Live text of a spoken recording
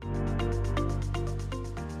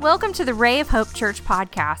Welcome to the Ray of Hope Church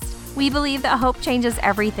podcast. We believe that hope changes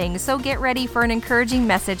everything, so get ready for an encouraging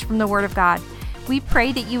message from the Word of God. We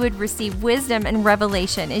pray that you would receive wisdom and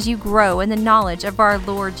revelation as you grow in the knowledge of our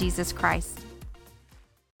Lord Jesus Christ.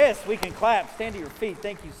 Yes, we can clap. Stand to your feet.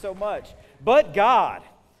 Thank you so much. But God.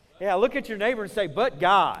 Yeah, look at your neighbor and say, but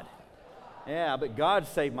God. Yeah, but God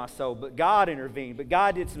saved my soul. But God intervened. But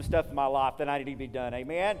God did some stuff in my life that I needed to be done.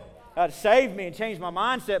 Amen. God saved me and changed my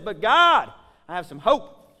mindset. But God, I have some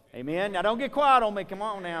hope. Amen. Now, don't get quiet on me. Come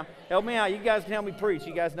on now. Help me out. You guys can help me preach.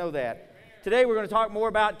 You guys know that. Today, we're going to talk more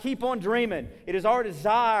about keep on dreaming. It is our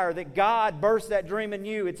desire that God bursts that dream in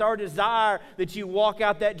you. It's our desire that you walk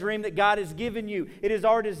out that dream that God has given you. It is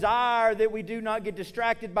our desire that we do not get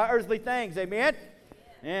distracted by earthly things. Amen?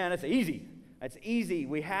 Man, that's easy. That's easy.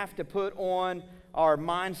 We have to put on our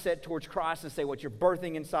mindset towards Christ and say, what you're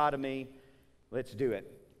birthing inside of me, let's do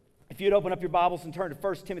it. If you'd open up your Bibles and turn to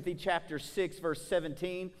 1 Timothy chapter 6, verse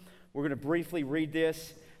 17, we're going to briefly read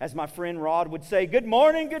this. As my friend Rod would say, good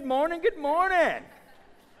morning, good morning, good morning.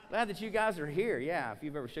 Glad that you guys are here. Yeah, if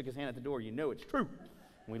you've ever shook his hand at the door, you know it's true.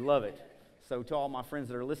 We love it. So to all my friends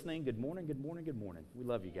that are listening, good morning, good morning, good morning. We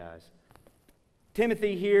love you guys.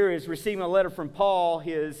 Timothy here is receiving a letter from Paul,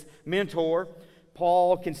 his mentor.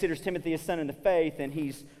 Paul considers Timothy a son in the faith, and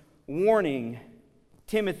he's warning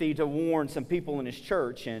Timothy to warn some people in his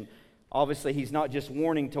church. And obviously, he's not just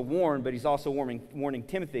warning to warn, but he's also warning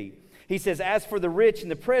Timothy. He says, as for the rich in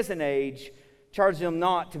the present age, charge them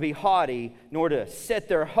not to be haughty, nor to set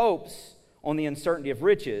their hopes on the uncertainty of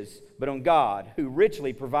riches, but on God, who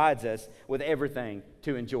richly provides us with everything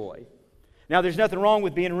to enjoy. Now, there's nothing wrong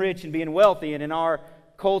with being rich and being wealthy, and in our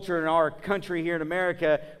culture, in our country here in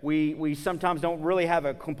America, we sometimes don't really have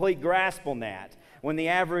a complete grasp on that. When the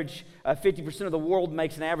average 50% of the world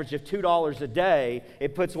makes an average of $2 a day,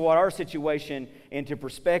 it puts what our situation into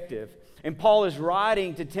perspective. And Paul is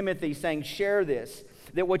writing to Timothy saying, share this,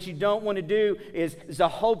 that what you don't want to do is the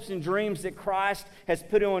hopes and dreams that Christ has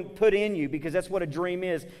put in you, because that's what a dream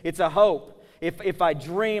is. It's a hope. If I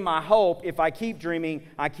dream, I hope. If I keep dreaming,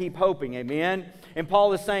 I keep hoping. Amen? And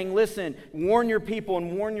Paul is saying, listen, warn your people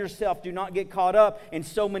and warn yourself. Do not get caught up in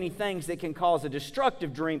so many things that can cause a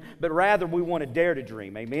destructive dream, but rather we want to dare to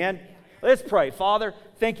dream. Amen? Let's pray. Father,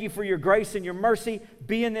 thank you for your grace and your mercy.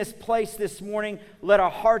 Be in this place this morning. Let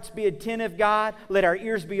our hearts be attentive, God. Let our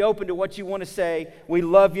ears be open to what you want to say. We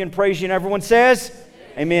love you and praise you. And everyone says,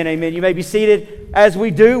 amen, amen. You may be seated. As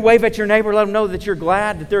we do, wave at your neighbor. Let them know that you're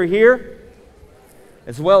glad that they're here.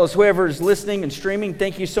 As well as whoever is listening and streaming,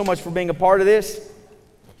 thank you so much for being a part of this.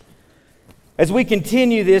 As we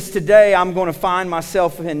continue this today, I'm going to find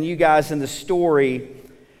myself and you guys in the story,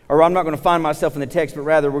 or I'm not going to find myself in the text, but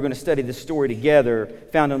rather we're going to study the story together,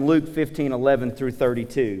 found in Luke 15:11 through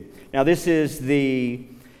 32. Now this is the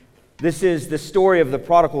story of the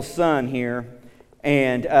prodigal son here,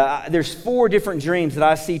 and there's 4 different dreams that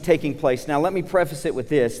I see taking place. Now let me preface it with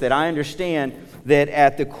this, that I understand that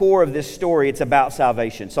at the core of this story, it's about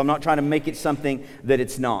salvation. So I'm not trying to make it something that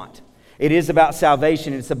it's not. It is about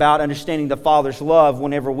salvation. It's about understanding the Father's love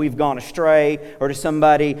whenever we've gone astray, or to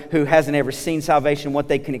somebody who hasn't ever seen salvation, what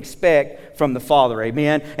they can expect from the Father.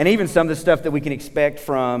 Amen? And even some of the stuff that we can expect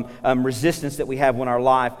from resistance that we have when our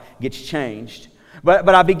life gets changed. But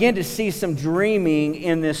I begin to see some dreaming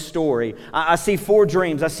in this story. I see 4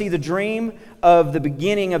 dreams. I see the dream of the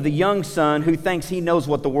beginning of the young son who thinks he knows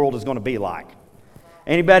what the world is going to be like.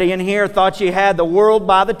 Anybody in here thought you had the world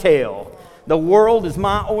by the tail? The world is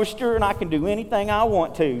my oyster and I can do anything I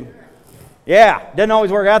want to. Yeah, doesn't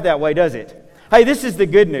always work out that way, does it? Hey, this is the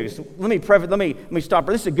good news. Let me stop.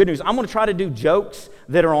 This is the good news. I'm going to try to do jokes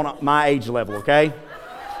that are on my age level, okay?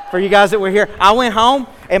 For you guys that were here, I went home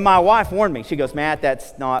and my wife warned me. She goes, Matt,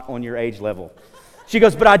 that's not on your age level. She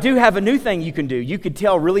goes, but I do have a new thing you can do. You could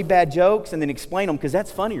tell really bad jokes and then explain them because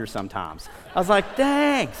that's funnier sometimes. I was like,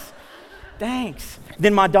 thanks.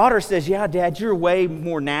 Then my daughter says, yeah, Dad, you're way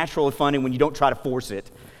more natural and funny when you don't try to force it.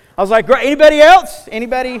 I was like, great. Anybody else?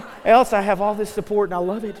 I have all this support and I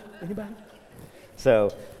love it. Anybody?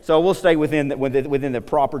 So we'll stay within the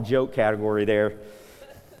proper joke category there.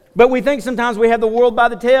 But we think sometimes we have the world by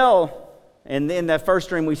the tail. And in that first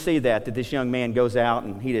dream we see that this young man goes out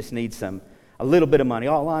and he just needs a little bit of money.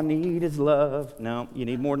 All I need is love. No, you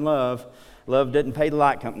need more than love. Love doesn't pay the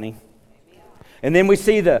light company. And then we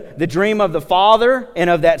see the dream of the father and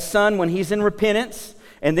of that son when he's in repentance.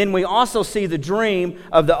 And then we also see the dream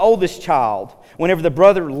of the oldest child whenever the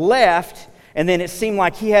brother left, and then it seemed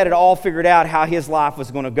like he had it all figured out how his life was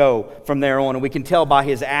going to go from there on. And we can tell by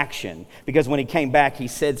his action, because when he came back, he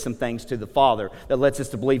said some things to the father that lets us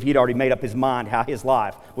to believe he'd already made up his mind how his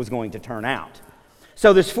life was going to turn out.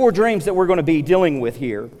 So there's 4 dreams that we're going to be dealing with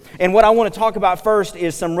here. And what I want to talk about first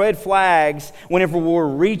is some red flags whenever we're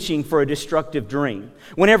reaching for a destructive dream.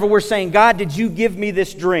 Whenever we're saying, God, did you give me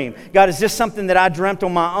this dream? God, is this something that I dreamt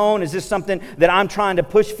on my own? Is this something that I'm trying to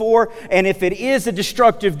push for? And if it is a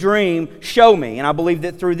destructive dream, show me. And I believe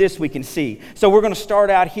that through this we can see. So we're going to start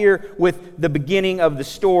out here with the beginning of the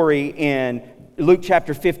story in Luke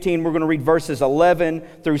chapter 15. We're going to read verses 11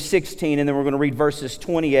 through 16, and then we're going to read verses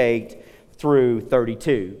 28 through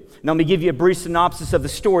 32. Now, let me give you a brief synopsis of the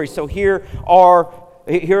story. So here are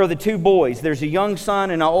the 2 boys. There's a young son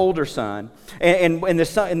and an older son. And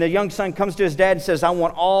the young son comes to his dad and says, I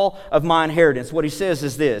want all of my inheritance. What he says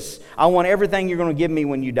is this: I want everything you're going to give me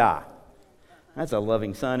when you die. That's a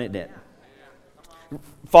loving son, isn't it?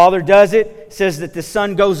 Father does it, says that the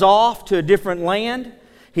son goes off to a different land.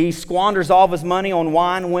 He squanders all of his money on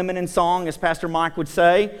wine, women, and song, as Pastor Mike would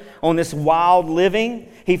say, on this wild living.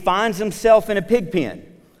 He finds himself in a pig pen.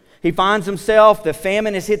 He finds himself, the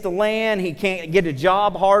famine has hit the land. He can't get a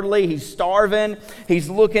job hardly. He's starving. He's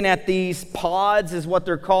looking at these pods, is what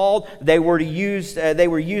they're called. They were used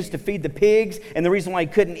to feed the pigs. And the reason why he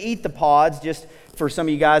couldn't eat the pods, just for some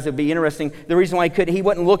of you guys, it would be interesting. The reason why he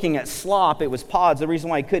wasn't looking at slop, it was pods. The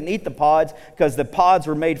reason why he couldn't eat the pods, because the pods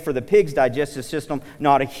were made for the pig's digestive system,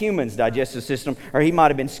 not a human's digestive system, or he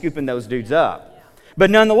might have been scooping those dudes up.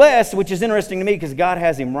 But nonetheless, which is interesting to me, because God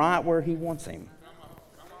has him right where he wants him.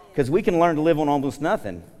 Because we can learn to live on almost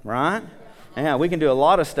nothing, right? Yeah, we can do a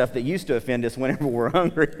lot of stuff that used to offend us whenever we're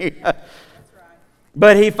hungry.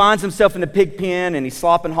 But he finds himself in the pig pen, and he's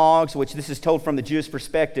slopping hogs, which this is told from the Jewish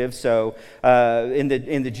perspective. So in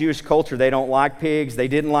the Jewish culture, they don't like pigs. They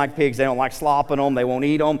didn't like pigs. They don't like slopping them. They won't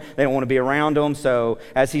eat them. They don't want to be around them. So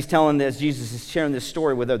as he's telling this, Jesus is sharing this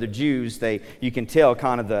story with other Jews, you can tell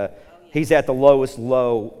kind of he's at the lowest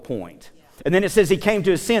low point. And then it says he came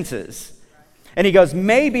to his senses. And he goes,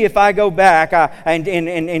 maybe if I go back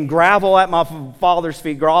and grovel at my father's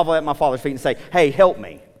feet and say, hey, help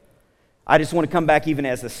me. I just want to come back even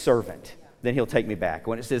as a servant. Then he'll take me back.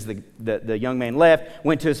 When it says the young man left,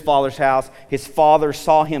 went to his father's house. His father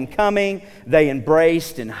saw him coming. They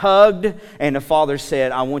embraced and hugged. And the father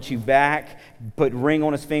said, I want you back. Put ring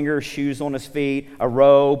on his finger, shoes on his feet, a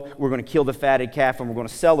robe. We're going to kill the fatted calf and we're going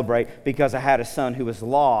to celebrate because I had a son who was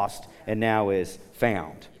lost and now is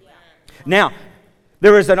found. Now,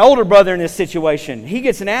 there is an older brother in this situation. He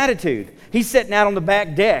gets an attitude. He's sitting out on the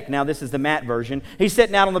back deck. Now, this is the Matt version. He's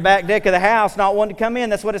sitting out on the back deck of the house, not wanting to come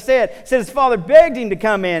in. That's what it said. It said his father begged him to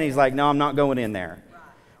come in. He's like, no, I'm not going in there.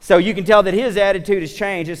 So you can tell that his attitude has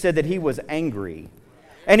changed. It said that he was angry.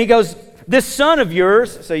 And he goes, this son of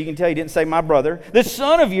yours, so you can tell he didn't say my brother, this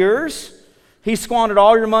son of yours, he squandered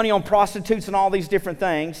all your money on prostitutes and all these different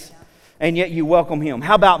things, and yet you welcome him.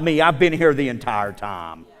 How about me? I've been here the entire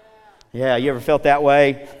time. Yeah, you ever felt that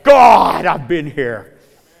way? God, I've been here.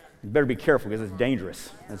 You better be careful because it's dangerous.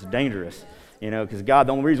 It's dangerous. Because God,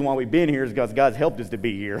 the only reason why we've been here is because God's helped us to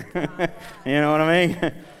be here. You know what I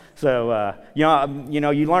mean? So,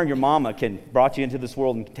 you learn your mama brought you into this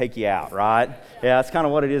world and take you out, right? Yeah, that's kind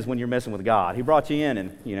of what it is when you're messing with God. He brought you in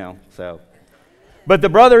and, so. But the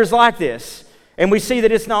brother is like this, and we see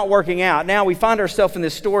that it's not working out. Now we find ourselves in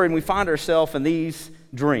this story, and we find ourselves in these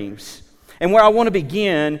dreams. And where I want to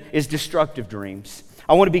begin is destructive dreams.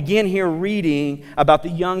 I want to begin here reading about the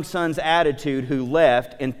young son's attitude who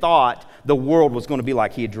left and thought the world was going to be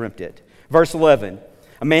like he had dreamt it. Verse 11,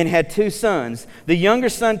 a man had 2 sons. The younger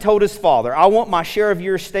son told his father, I want my share of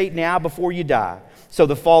your estate now before you die. So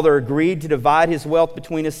the father agreed to divide his wealth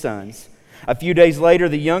between his sons. A few days later,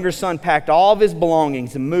 the younger son packed all of his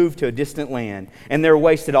belongings and moved to a distant land, and there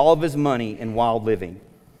wasted all of his money in wild living.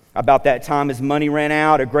 About that time, his money ran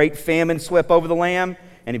out, a great famine swept over the land,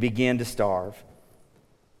 and he began to starve.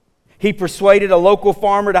 He persuaded a local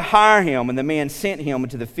farmer to hire him, and the man sent him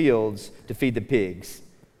into the fields to feed the pigs.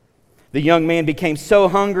 The young man became so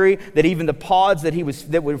hungry that even the pods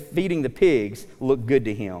that were feeding the pigs looked good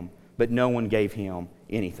to him, but no one gave him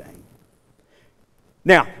anything.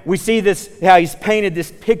 Now, we see this, how he's painted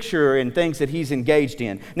this picture and things that he's engaged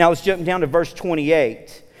in. Now, let's jump down to verse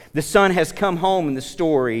 28. The son has come home in the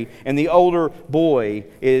story, and the older boy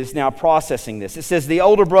is now processing this. It says the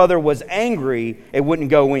older brother was angry and wouldn't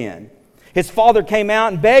go in. His father came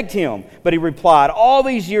out and begged him, but he replied, all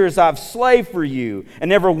these years I've slaved for you and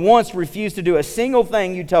never once refused to do a single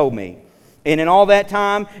thing you told me. And in all that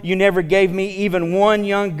time, you never gave me even one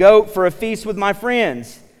young goat for a feast with my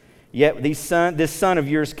friends. Yet this son of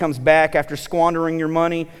yours comes back after squandering your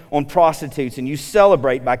money on prostitutes, and you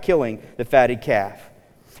celebrate by killing the fatted calf.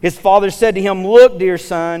 His father said to him, look, dear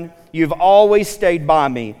son, you've always stayed by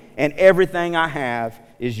me, and everything I have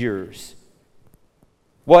is yours.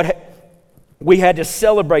 We had to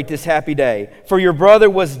celebrate this happy day. For your brother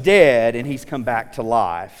was dead, and he's come back to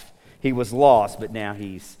life. He was lost, but now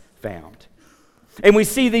he's found. And we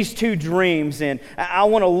see these two dreams, and I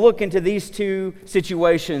want to look into these two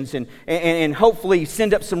situations and hopefully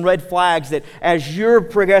send up some red flags that as you're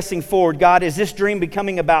progressing forward, God, is this dream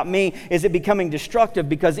becoming about me? Is it becoming destructive?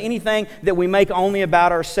 Because anything that we make only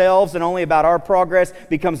about ourselves and only about our progress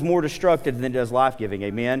becomes more destructive than it does life-giving.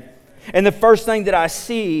 Amen? And the first thing that I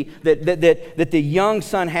see that the young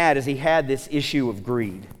son had is he had this issue of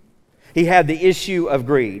greed. He had the issue of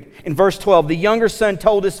greed. In verse 12, the younger son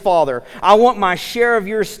told his father, I want my share of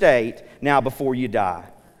your estate now before you die.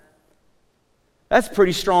 That's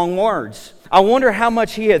pretty strong words. I wonder how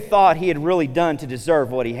much he had thought he had really done to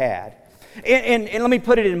deserve what he had. And let me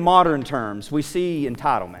put it in modern terms. We see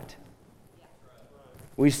entitlement.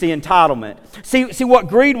 We see entitlement. See, what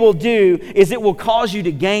greed will do is it will cause you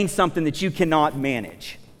to gain something that you cannot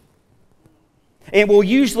manage. It will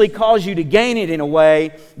usually cause you to gain it in a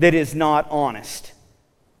way that is not honest.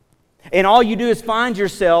 And all you do is find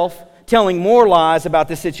yourself telling more lies about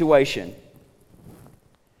the situation.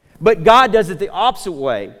 But God does it the opposite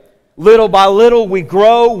way. Little by little, we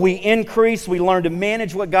grow, we increase, we learn to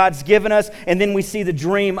manage what God's given us, and then we see the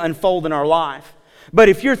dream unfold in our life. But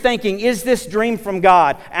if you're thinking, is this dream from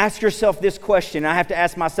God? Ask yourself this question. I have to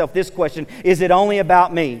ask myself this question. Is it only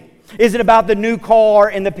about me? Is it about the new car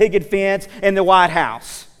and the picket fence and the White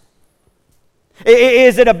House?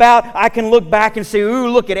 Is it about, I can look back and say, ooh,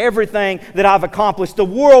 look at everything that I've accomplished. The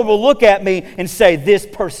world will look at me and say, this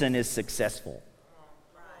person is successful.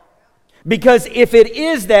 Because if it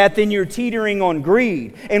is that, then you're teetering on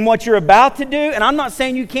greed. And what you're about to do, and I'm not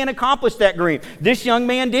saying you can't accomplish that dream. This young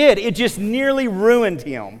man did. It just nearly ruined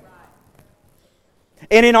him.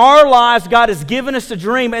 And in our lives, God has given us a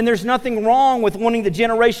dream, and there's nothing wrong with wanting the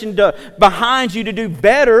generation behind you to do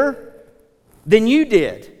better than you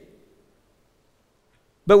did.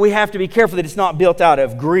 But we have to be careful that it's not built out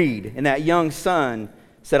of greed. And that young son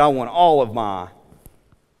said, I want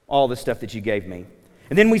all the stuff that you gave me.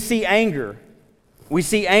 And then we see anger. We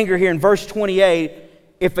see anger here in verse 28.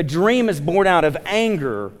 If a dream is born out of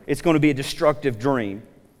anger, it's going to be a destructive dream.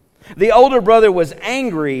 The older brother was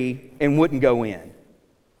angry and wouldn't go in.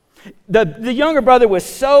 The younger brother was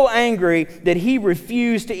so angry that he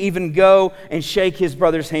refused to even go and shake his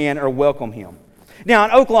brother's hand or welcome him. Now,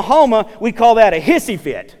 in Oklahoma, we call that a hissy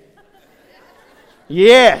fit.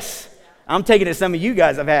 Yes. I'm taking it some of you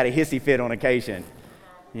guys have had a hissy fit on occasion.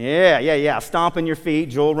 Yeah. Stomping your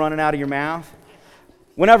feet, drool running out of your mouth.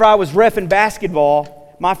 Whenever I was reffing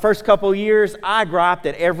basketball, my first couple of years, I griped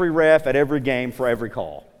at every ref at every game for every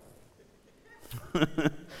call.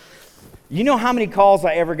 You know how many calls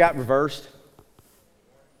I ever got reversed?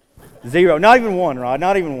 0. Not even one, Rod.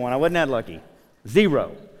 Not even one. I wasn't that lucky.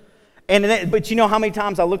 0. But you know how many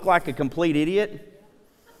times I look like a complete idiot?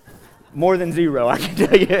 More than 0. I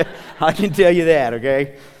can tell you that,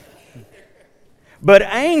 okay? But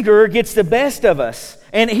anger gets the best of us.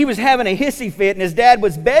 And he was having a hissy fit, and his dad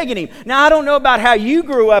was begging him. Now, I don't know about how you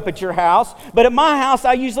grew up at your house, but at my house,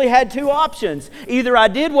 I usually had 2 options. Either I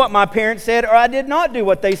did what my parents said, or I did not do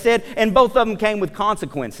what they said, and both of them came with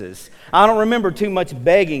consequences. I don't remember too much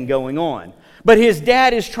begging going on. But his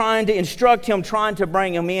dad is trying to instruct him, trying to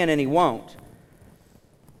bring him in, and he won't.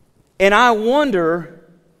 And I wonder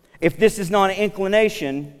if this is not an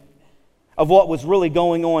inclination of what was really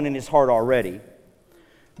going on in his heart already.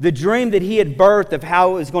 The dream that he had birthed of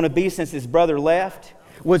how it was going to be since his brother left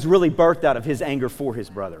was really birthed out of his anger for his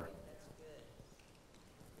brother.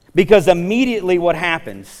 Because immediately what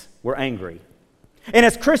happens, we're angry. And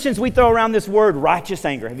as Christians, we throw around this word, righteous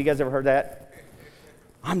anger. Have you guys ever heard that?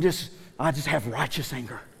 I just have righteous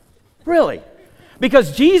anger. Really?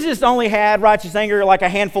 Because Jesus only had righteous anger like a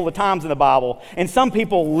handful of times in the Bible, and some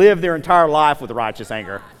people live their entire life with righteous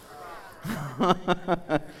anger.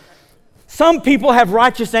 Some people have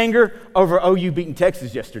righteous anger over OU beating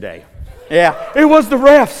Texas yesterday. Yeah, it was the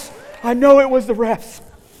refs. I know it was the refs.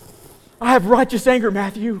 I have righteous anger,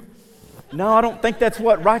 Matthew. No, I don't think that's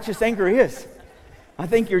what righteous anger is. I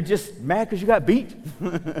think you're just mad because you got beat.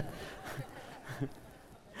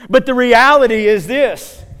 But the reality is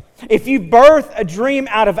this. If you birth a dream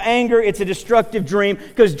out of anger, it's a destructive dream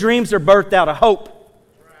because dreams are birthed out of hope.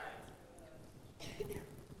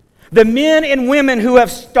 The men and women who have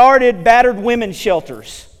started battered women's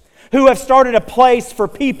shelters, who have started a place for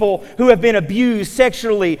people who have been abused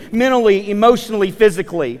sexually, mentally, emotionally,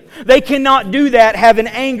 physically. They cannot do that having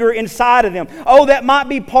anger inside of them. Oh, that might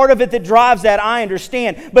be part of it that drives that, I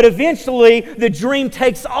understand. But eventually, the dream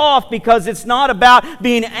takes off because it's not about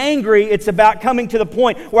being angry. It's about coming to the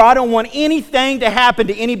point where I don't want anything to happen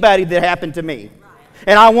to anybody that happened to me.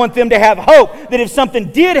 And I want them to have hope that if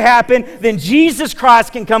something did happen, then Jesus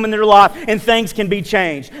Christ can come in their life and things can be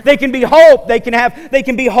changed. They can be hope, they can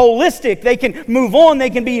be holistic, they can move on, they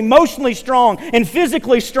can be emotionally strong and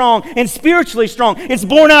physically strong and spiritually strong. It's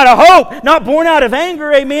born out of hope, not born out of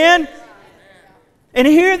anger, amen? And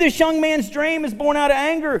here this young man's dream is born out of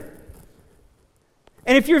anger.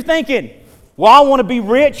 And if you're thinking, well, I want to be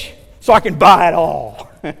rich so I can buy it all.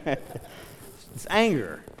 It's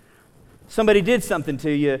anger. Somebody did something to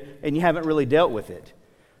you and you haven't really dealt with it.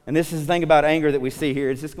 And this is the thing about anger that we see here.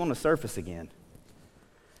 It's just going to surface again. And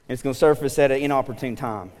it's going to surface at an inopportune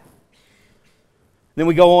time. Then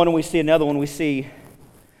we go on and we see another one. We see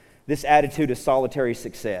this attitude of solitary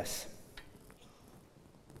success.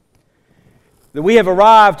 That we have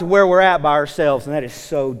arrived to where we're at by ourselves, and that is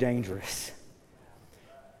so dangerous.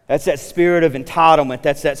 That's that spirit of entitlement.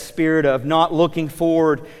 That's that spirit of not looking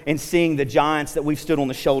forward and seeing the giants that we've stood on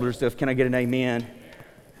the shoulders of. Can I get an amen?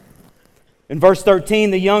 In verse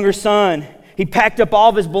 13, the younger son, he packed up all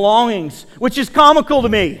of his belongings, which is comical to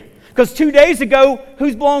me. Because 2 days ago,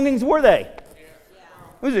 whose belongings were they? It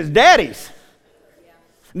was his daddy's.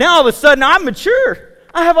 Now all of a sudden, I'm mature.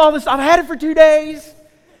 I have all this. I've had it for 2 days.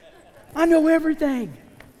 I know everything.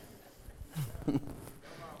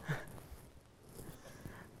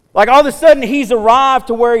 Like all of a sudden he's arrived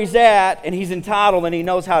to where he's at and he's entitled and he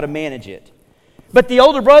knows how to manage it. But the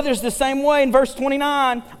older brother's the same way in verse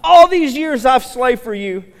 29. All these years I've slaved for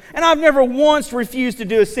you and I've never once refused to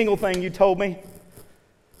do a single thing you told me.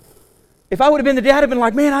 If I would have been the dad, I'd have been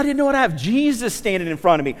like, man, I didn't know what I have Jesus standing in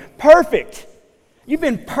front of me. Perfect. You've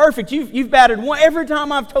been perfect. You've batted one. Every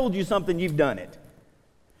time I've told you something, you've done it.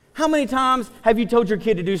 How many times have you told your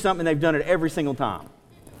kid to do something and they've done it every single time?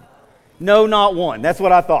 No, not one. That's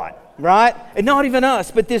what I thought, right? And not even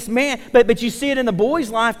us, but this man. But you see it in the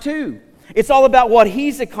boy's life too. It's all about what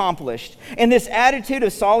he's accomplished. And this attitude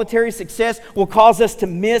of solitary success will cause us to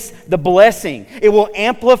miss the blessing. It will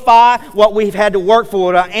amplify what we've had to work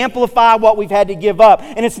for. It will amplify what we've had to give up.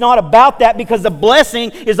 And it's not about that because the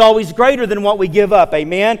blessing is always greater than what we give up.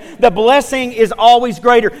 Amen? The blessing is always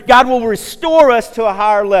greater. God will restore us to a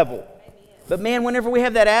higher level. But man, whenever we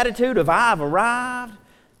have that attitude of I've arrived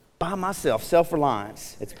by myself,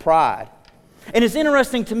 self-reliance, it's pride. And it's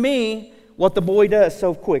interesting to me what the boy does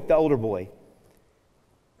so quick, the older boy.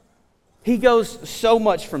 He goes so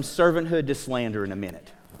much from servanthood to slander in a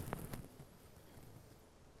minute.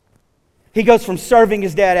 He goes from serving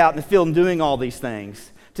his dad out in the field and doing all these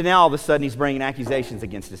things to now all of a sudden he's bringing accusations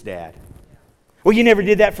against his dad. Well, you never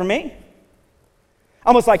did that for me.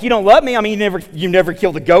 Almost like you don't love me. I mean, you never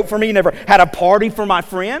killed a goat for me. You never had a party for my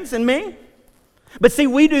friends and me. But see,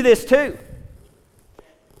 we do this too.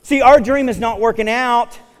 See, our dream is not working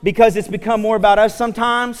out because it's become more about us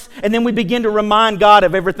sometimes, and then we begin to remind God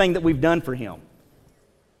of everything that we've done for Him.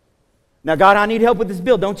 Now, God, I need help with this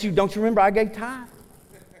bill. Don't you remember I gave tithe?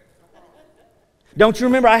 Don't you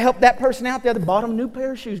remember I helped that person out there that bought him a new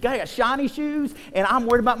pair of shoes? God, I got shiny shoes, and I'm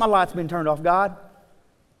worried about my lights being turned off, God.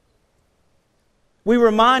 We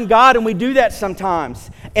remind God, and we do that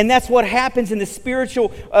sometimes. And that's what happens in the spiritual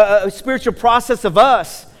process of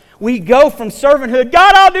us. We go from servanthood,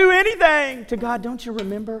 God, I'll do anything, to God, don't you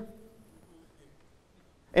remember?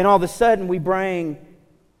 And all of a sudden, we bring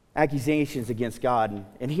accusations against God,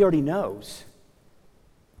 and He already knows.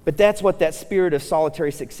 But that's what that spirit of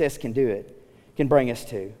solitary success can bring us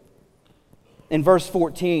to. In verse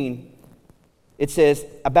 14, it says,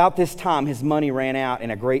 about this time his money ran out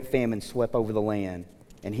and a great famine swept over the land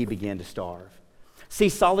and he began to starve. See,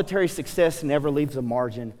 solitary success never leaves a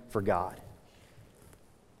margin for God.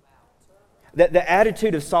 The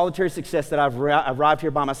attitude of solitary success that I've arrived here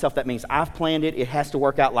by myself, that means I've planned it, it has to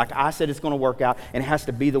work out like I said it's going to work out, and it has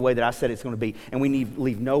to be the way that I said it's going to be, and we need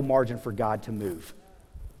leave no margin for God to move.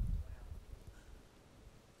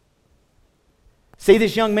 See,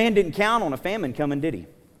 this young man didn't count on a famine coming, did he?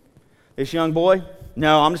 This young boy,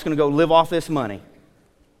 no, I'm just going to go live off this money.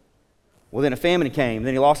 Well, then a famine came.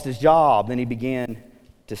 Then he lost his job. Then he began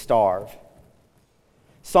to starve.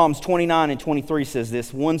 Psalms 29 and 23 says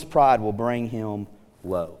this, one's pride will bring him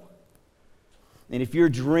low. And if you're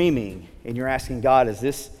dreaming and you're asking God, is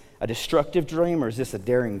this a destructive dream or is this a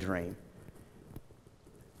daring dream?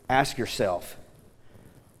 Ask yourself,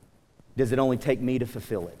 does it only take me to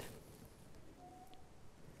fulfill it?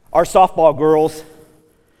 Our softball girls,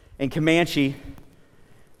 and Comanche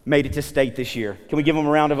made it to state this year. Can we give them a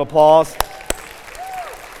round of applause?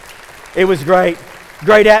 It was great.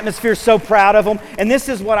 Great atmosphere, so proud of them. And this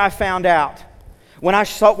is what I found out. When I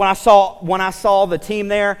saw the team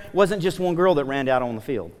there, it wasn't just one girl that ran out on the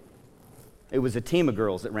field. It was a team of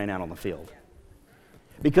girls that ran out on the field.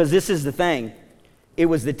 Because this is the thing. It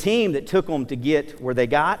was the team that took them to get where they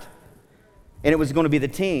got, and it was going to be the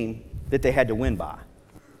team that they had to win by.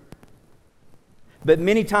 But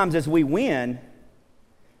many times as we win,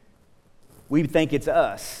 we think it's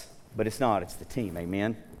us, but it's not. It's the team.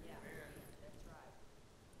 Amen?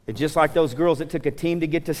 It's just like those girls, it took a team to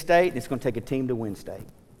get to state, it's going to take a team to win state.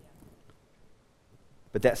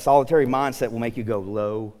 But that solitary mindset will make you go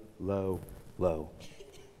low, low, low.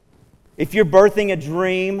 If you're birthing a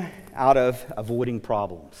dream out of avoiding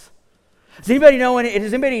problems. Does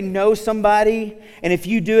anybody know somebody, and if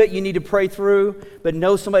you do it, you need to pray through, but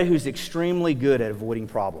know somebody who's extremely good at avoiding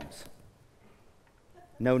problems?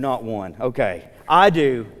 No, not one. Okay, I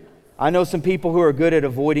do. I know some people who are good at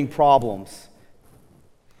avoiding problems.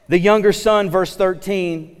 The younger son, verse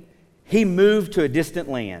 13, he moved to a distant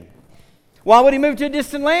land. Why would he move to a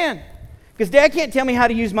distant land? Because Dad can't tell me how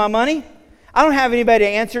to use my money. I don't have anybody to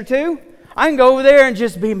answer to. I can go over there and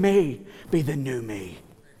just be me, be the new me.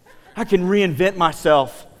 I can reinvent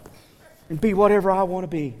myself and be whatever I want to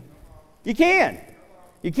be. You can.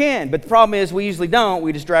 But the problem is we usually don't.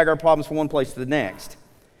 We just drag our problems from one place to the next.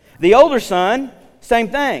 The older son, same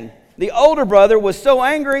thing. The older brother was so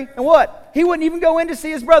angry, and what? He wouldn't even go in to see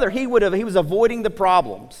his brother. He was avoiding the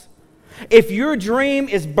problems. If your dream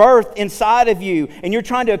is birthed inside of you, and you're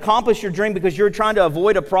trying to accomplish your dream because you're trying to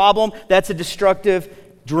avoid a problem, that's a destructive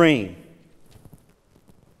dream.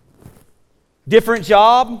 Different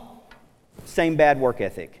job, same bad work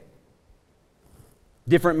ethic.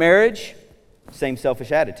 Different marriage, same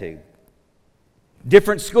selfish attitude.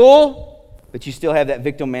 Different school, but you still have that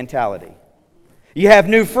victim mentality. You have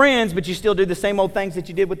new friends, but you still do the same old things that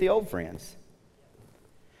you did with the old friends.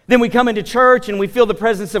 Then we come into church and we feel the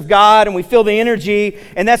presence of God and we feel the energy,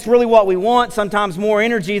 and that's really what we want, sometimes more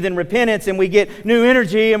energy than repentance, and we get new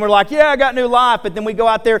energy and we're like, yeah, I got new life, but then we go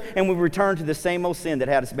out there and we return to the same old sin that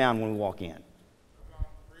had us bound when we walk in.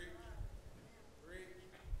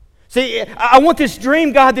 See, I want this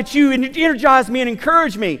dream, God, that you energize me and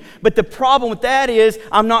encourage me, but the problem with that is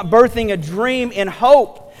I'm not birthing a dream in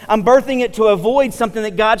hope. I'm birthing it to avoid something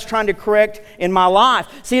that God's trying to correct in my life.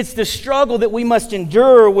 See, it's the struggle that we must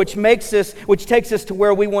endure which takes us to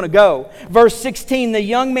where we want to go. Verse 16, the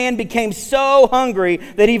young man became so hungry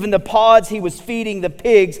that even the pods he was feeding the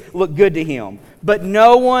pigs looked good to him. But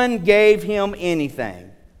no one gave him anything.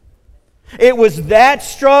 It was that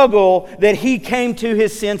struggle that he came to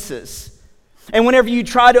his senses. And whenever you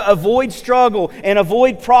try to avoid struggle and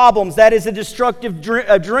avoid problems, that is a destructive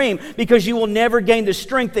dream, because you will never gain the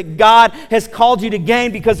strength that God has called you to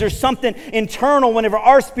gain, because there's something internal whenever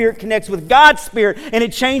our spirit connects with God's spirit and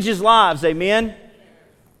it changes lives. Amen?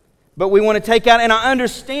 But we want to take out, and I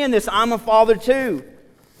understand this, I'm a father too.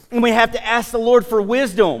 And we have to ask the Lord for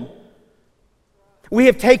wisdom. We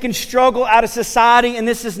have taken struggle out of society, and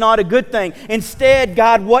this is not a good thing. Instead,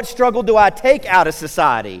 God, what struggle do I take out of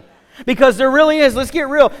society? Because there really is. Let's get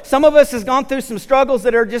real. Some of us has gone through some struggles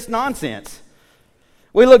that are just nonsense.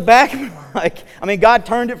 We look back and we're like, God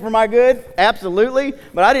turned it for my good, absolutely,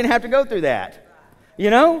 but I didn't have to go through that. You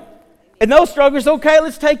know? And those struggles, okay,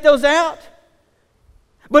 let's take those out.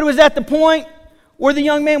 But it was at the point where the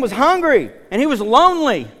young man was hungry and he was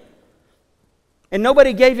lonely and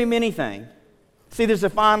nobody gave him anything. See, there's a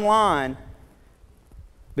fine line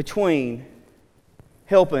between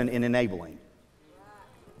helping and enabling.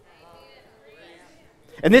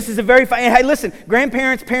 And this is a very fine. Hey, listen,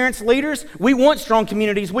 grandparents, parents, leaders, we want strong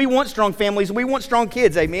communities. We want strong families. We want strong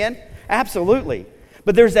kids. Amen? Absolutely.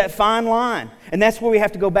 But there's that fine line. And that's where we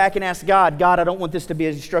have to go back and ask God, God, I don't want this to be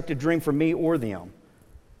a destructive dream for me or them.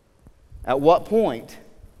 At what point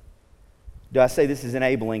do I say this is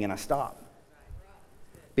enabling and I stop?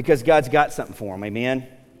 Because God's got something for them. Amen?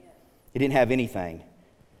 He didn't have anything.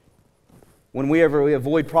 When we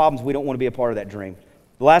avoid problems, we don't want to be a part of that dream.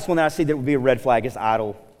 The last one that I see that would be a red flag is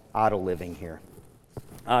idle living here.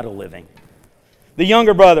 Idle living. The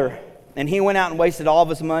younger brother, and he went out and wasted all of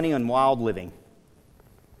his money on wild living.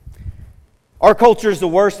 Our culture is the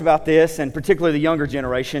worst about this, and particularly the younger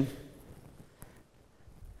generation.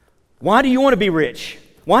 Why do you want to be rich?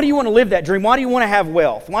 Why do you want to live that dream? Why do you want to have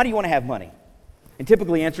wealth? Why do you want to have money? And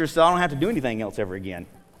typically the answer is, so I don't have to do anything else ever again.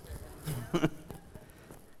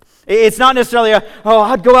 It's not necessarily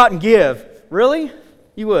I'd go out and give. Really?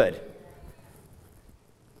 You would.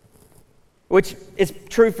 Which is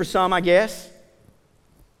true for some, I guess.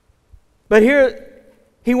 But here,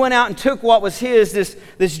 he went out and took what was his,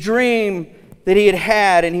 this dream that he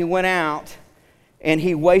had, and he went out and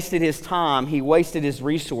he wasted his time. He wasted his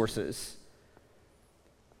resources.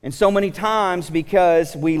 And so many times,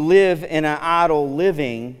 because we live in an idle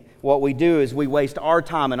living, what we do is we waste our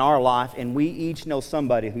time in our life, and we each know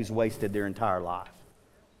somebody who's wasted their entire life.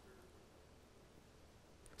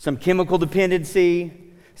 Some chemical dependency,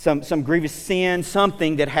 some grievous sin,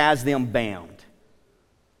 something that has them bound.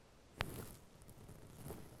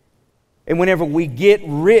 And whenever we get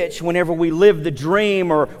rich, whenever we live the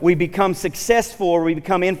dream, or we become successful, or we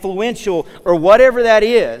become influential, or whatever that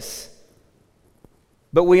is,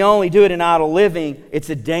 but we only do it in idle living, it's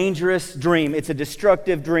a dangerous dream. It's a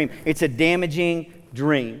destructive dream. It's a damaging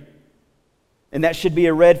dream. And that should be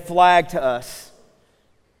a red flag to us.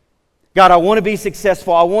 God, I want to be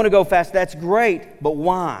successful. I want to go fast. That's great, but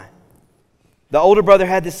why? The older brother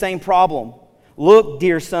had the same problem. Look,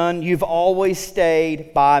 dear son, you've always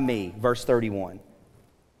stayed by me. Verse 31.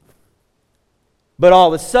 But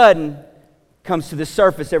all of a sudden comes to the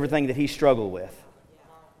surface everything that he struggled with.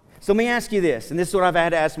 So let me ask you this, and this is what I've had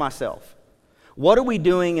to ask myself. What are we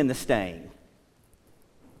doing in the staying?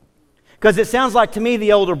 Because it sounds like to me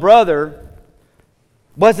the older brother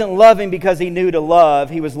wasn't loving because he knew to love.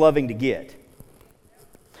 He was loving to get.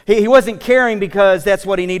 He wasn't caring because that's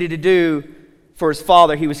what he needed to do for his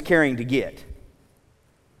father. He was caring to get.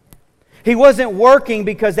 He wasn't working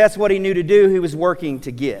because that's what he knew to do. He was working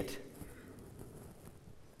to get.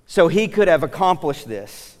 So he could have accomplished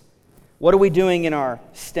this. What are we doing in our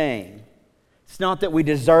staying? It's not that we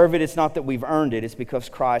deserve it. It's not that we've earned it. It's because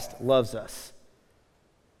Christ loves us.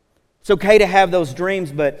 It's okay to have those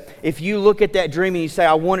dreams, but if you look at that dream and you say,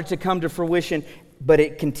 I want it to come to fruition, but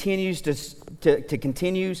it continues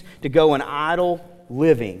to go in idle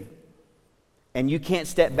living, and you can't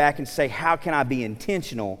step back and say, how can I be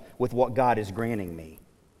intentional with what God is granting me?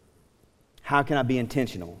 How can I be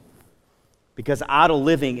intentional? Because idle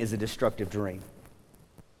living is a destructive dream.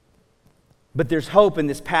 But there's hope in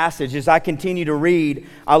this passage. As I continue to read,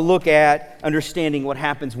 I look at understanding what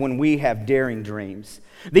happens when we have daring dreams.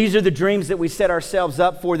 These are the dreams that we set ourselves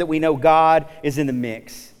up for, that we know God is in the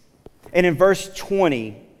mix. And in verse 20,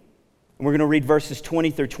 and we're going to read verses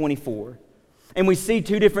 20 through 24, and we see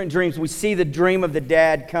two different dreams. We see the dream of the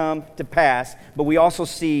dad come to pass, but we also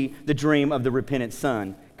see the dream of the repentant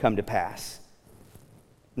son come to pass.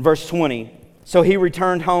 In verse 20, so he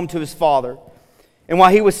returned home to his father. And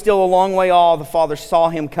while he was still a long way off, the father saw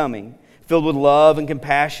him coming, filled with love and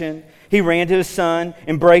compassion. He ran to his son,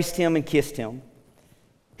 embraced him, and kissed him.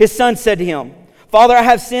 His son said to him, Father, I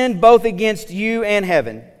have sinned both against you and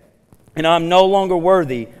heaven, and I am no longer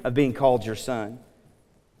worthy of being called your son.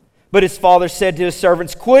 But his father said to his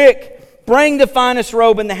servants, Quick, bring the finest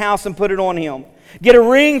robe in the house and put it on him. Get a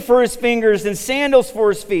ring for his fingers and sandals for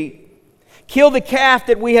his feet. Kill the calf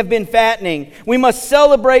that we have been fattening. We must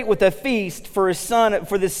celebrate with a feast, for this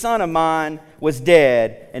son of mine was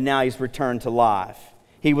dead, and now he's returned to life.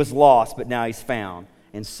 He was lost, but now he's found.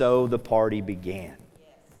 And so the party began.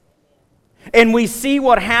 And we see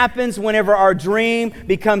what happens whenever our dream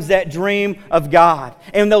becomes that dream of God.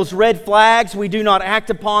 And those red flags, we do not act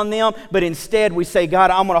upon them, but instead we say, God,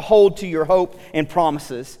 I'm going to hold to your hope and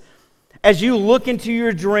promises. As you look into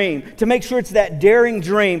your dream, to make sure it's that daring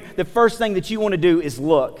dream, the first thing that you want to do is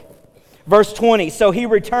look. Verse 20, so he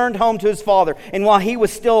returned home to his father, and while he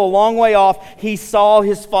was still a long way off, he saw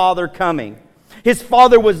his father coming. His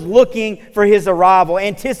father was looking for his arrival,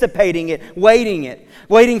 anticipating it,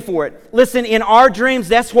 waiting for it. Listen, in our dreams,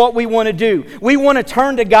 that's what we want to do. We want to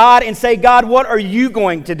turn to God and say, God, what are you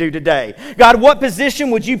going to do today? God, what position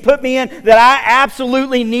would you put me in that I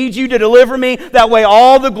absolutely need you to deliver me? That way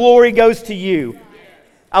all the glory goes to you.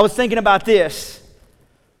 I was thinking about this.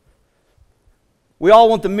 We all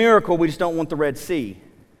want the miracle, we just don't want the Red Sea.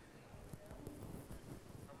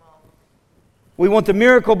 We want the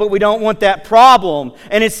miracle, but we don't want that problem.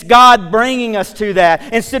 And it's God bringing us to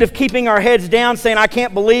that. Instead of keeping our heads down saying, I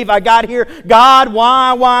can't believe I got here. God,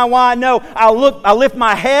 why? No, I lift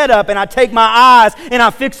my head up and I take my eyes and I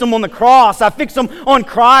fix them on the cross. I fix them on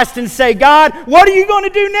Christ and say, God, what are you going to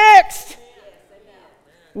do next?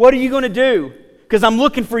 What are you going to do? Because I'm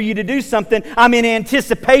looking for you to do something. I'm in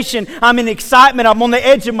anticipation. I'm in excitement. I'm on the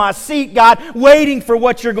edge of my seat, God, waiting for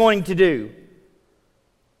what you're going to do.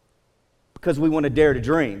 Because we want to dare to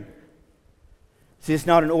dream. See, it's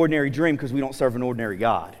not an ordinary dream because we don't serve an ordinary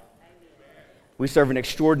God. We serve an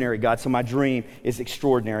extraordinary God, so my dream is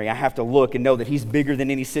extraordinary. I have to look and know that He's bigger than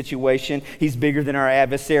any situation. He's bigger than our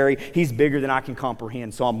adversary. He's bigger than I can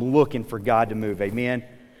comprehend, so I'm looking for God to move. Amen?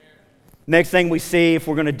 Next thing we see, if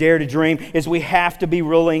we're going to dare to dream, is we have to be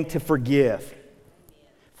willing to forgive.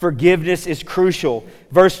 Forgiveness is crucial.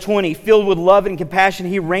 Verse 20, filled with love and compassion,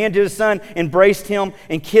 he ran to his son, embraced him,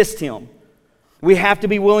 and kissed him. We have to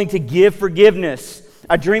be willing to give forgiveness.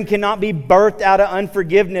 A dream cannot be birthed out of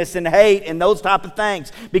unforgiveness and hate and those type of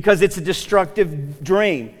things because it's a destructive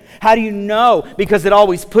dream. How do you know? Because it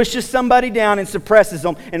always pushes somebody down and suppresses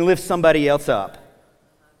them and lifts somebody else up.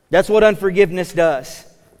 That's what unforgiveness does.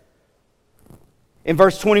 In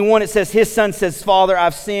verse 21, it says, his son says, Father,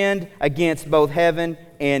 I've sinned against both heaven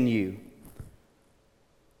and you.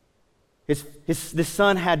 The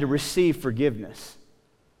son had to receive forgiveness.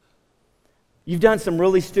 You've done some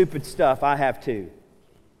really stupid stuff. I have too.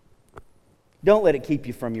 Don't let it keep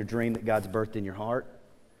you from your dream that God's birthed in your heart.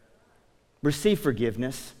 Receive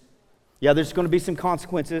forgiveness. Yeah, there's going to be some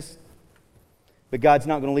consequences, but God's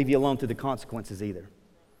not going to leave you alone through the consequences either.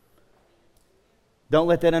 Don't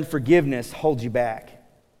let that unforgiveness hold you back.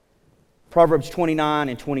 Proverbs 29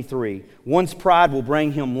 and 23. One's pride will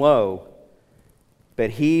bring him low,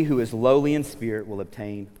 but he who is lowly in spirit will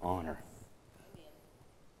obtain honor.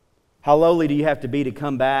 How lowly do you have to be to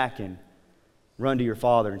come back and run to your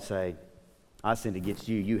father and say, I sinned against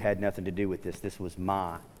you. You had nothing to do with this. This was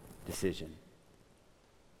my decision.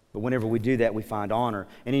 But whenever we do that, we find honor.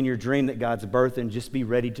 And in your dream that God's birthing, just be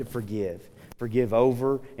ready to forgive. Forgive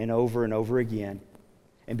over and over and over again.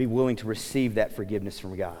 And be willing to receive that forgiveness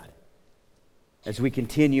from God. As we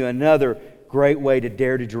continue, another great way to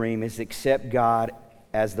dare to dream is accept God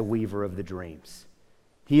as the weaver of the dreams.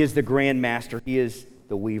 He is the grand master. He is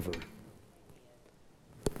the weaver.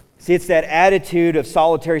 See, it's that attitude of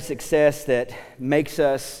solitary success that makes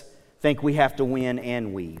us think we have to win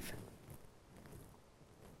and weave.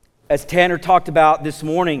 As Tanner talked about this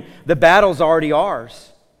morning, the battle's already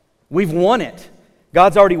ours. We've won it.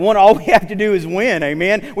 God's already won. All we have to do is win,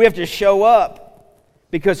 amen? We have to show up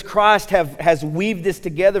because Christ has weaved this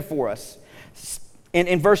together for us.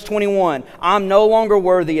 In verse 21, I'm no longer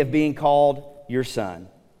worthy of being called your son.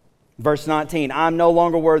 Verse 19, I'm no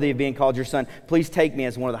longer worthy of being called your son. Please take me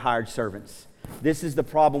as one of the hired servants. This is the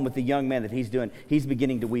problem with the young man that he's doing. He's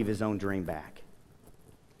beginning to weave his own dream back.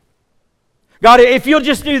 God, if you'll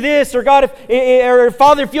just do this, or God, or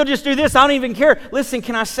Father, if you'll just do this, I don't even care. Listen,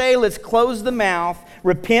 can I say, let's close the mouth,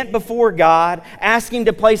 repent before God, ask Him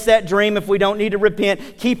to place that dream if we don't need to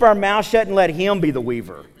repent, keep our mouth shut and let Him be the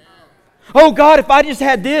weaver. Oh God, if I just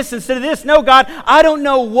had this instead of this. No, God, I don't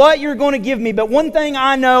know what you're going to give me, but one thing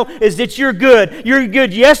I know is that you're good. You're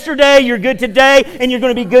good yesterday, you're good today, and you're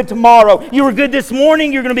going to be good tomorrow. You were good this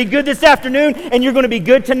morning, you're going to be good this afternoon, and you're going to be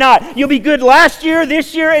good tonight. You'll be good last year,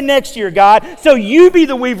 this year, and next year, God. So you be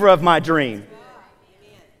the weaver of my dream.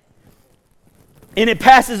 And it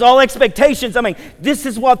passes all expectations. I mean, this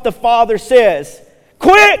is what the Father says.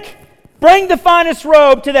 Quick! Bring the finest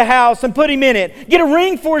robe to the house and put him in it. Get a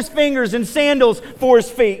ring for his fingers and sandals for his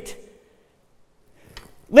feet.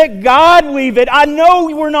 Let God weave it. I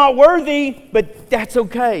know we're not worthy, but that's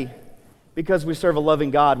okay. Because we serve a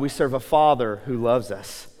loving God. We serve a Father who loves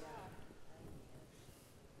us.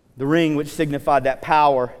 The ring, which signified that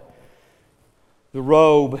power. The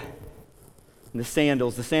robe and the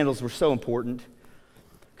sandals. The sandals were so important.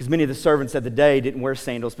 Because many of the servants of the day didn't wear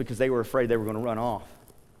sandals because they were afraid they were going to run off.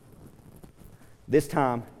 This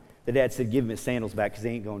time, the dad said, give him his sandals back because he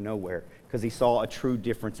ain't going nowhere. Because he saw a true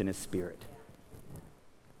difference in his spirit.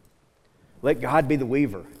 Let God be the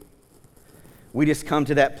weaver. We just come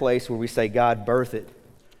to that place where we say, God, birth it.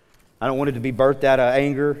 I don't want it to be birthed out of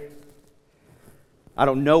anger. I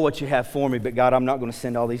don't know what you have for me, but God, I'm not going to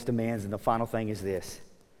send all these demands. And the final thing is this.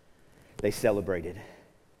 They celebrated.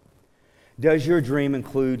 Does your dream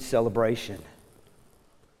include celebration?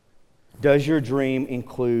 Does your dream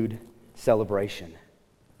include celebration?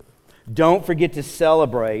 Don't forget to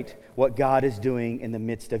celebrate what God is doing in the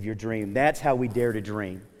midst of your dream. That's how we dare to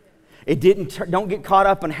dream. Don't get caught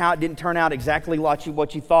up in how it didn't turn out exactly like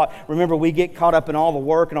what you thought. Remember, we get caught up in all the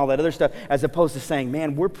work and all that other stuff as opposed to saying,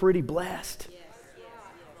 man, we're pretty blessed.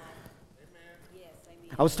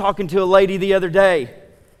 I was talking to a lady the other day,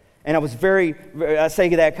 and I say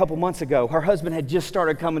that a couple months ago. Her husband had just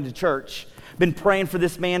started coming to church. Been praying for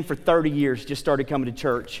this man for 30 years, just started coming to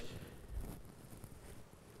church.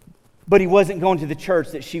 But he wasn't going to the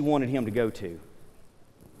church that she wanted him to go to.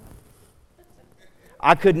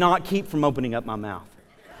 I could not keep from opening up my mouth.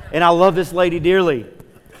 And I love this lady dearly.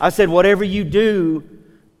 I said, whatever you do,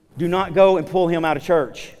 do not go and pull him out of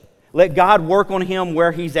church. Let God work on him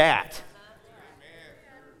where he's at.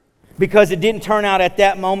 Because it didn't turn out at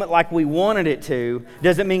that moment like we wanted it to,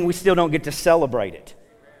 doesn't mean we still don't get to celebrate it.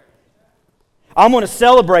 I'm going to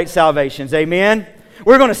celebrate salvations, amen?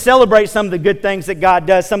 We're going to celebrate some of the good things that God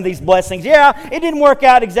does, some of these blessings. Yeah, it didn't work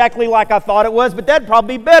out exactly like I thought it was, but that'd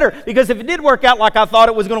probably be better, because if it did work out like I thought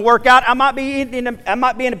it was going to work out, I might be in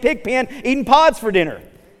a pig pen eating pods for dinner.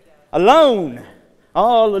 Alone.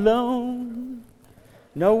 All alone.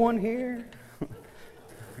 No one here.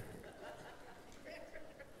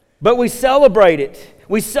 But we celebrate it.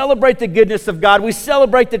 We celebrate the goodness of God. We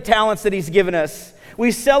celebrate the talents that He's given us.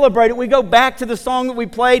 We celebrate it. We go back to the song that we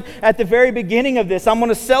played at the very beginning of this. I'm going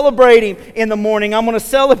to celebrate Him in the morning. I'm going to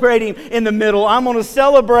celebrate Him in the middle. I'm going to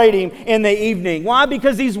celebrate Him in the evening. Why?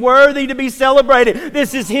 Because He's worthy to be celebrated.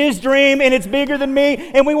 This is His dream, and it's bigger than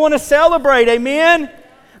me, and we want to celebrate. Amen?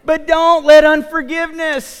 But don't let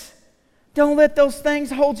unforgiveness, don't let those things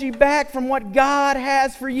hold you back from what God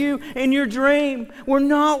has for you in your dream. We're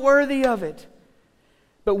not worthy of it.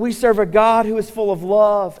 But we serve a God who is full of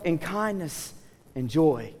love and kindness and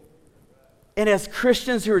joy. And as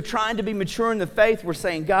Christians who are trying to be mature in the faith, we're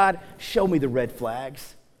saying, God, show me the red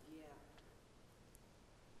flags.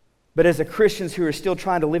 But as Christians who are still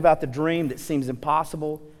trying to live out the dream that seems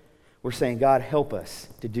impossible, we're saying, God, help us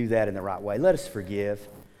to do that in the right way. Let us forgive.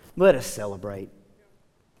 Let us celebrate.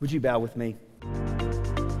 Would you bow with me?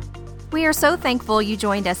 We are so thankful you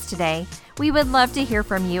joined us today. We would love to hear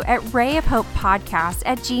from you at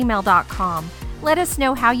rayofhopepodcast@gmail.com. Let us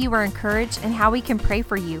know how you were encouraged and how we can pray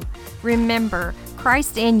for you. Remember,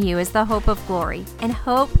 Christ in you is the hope of glory, and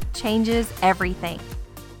hope changes everything.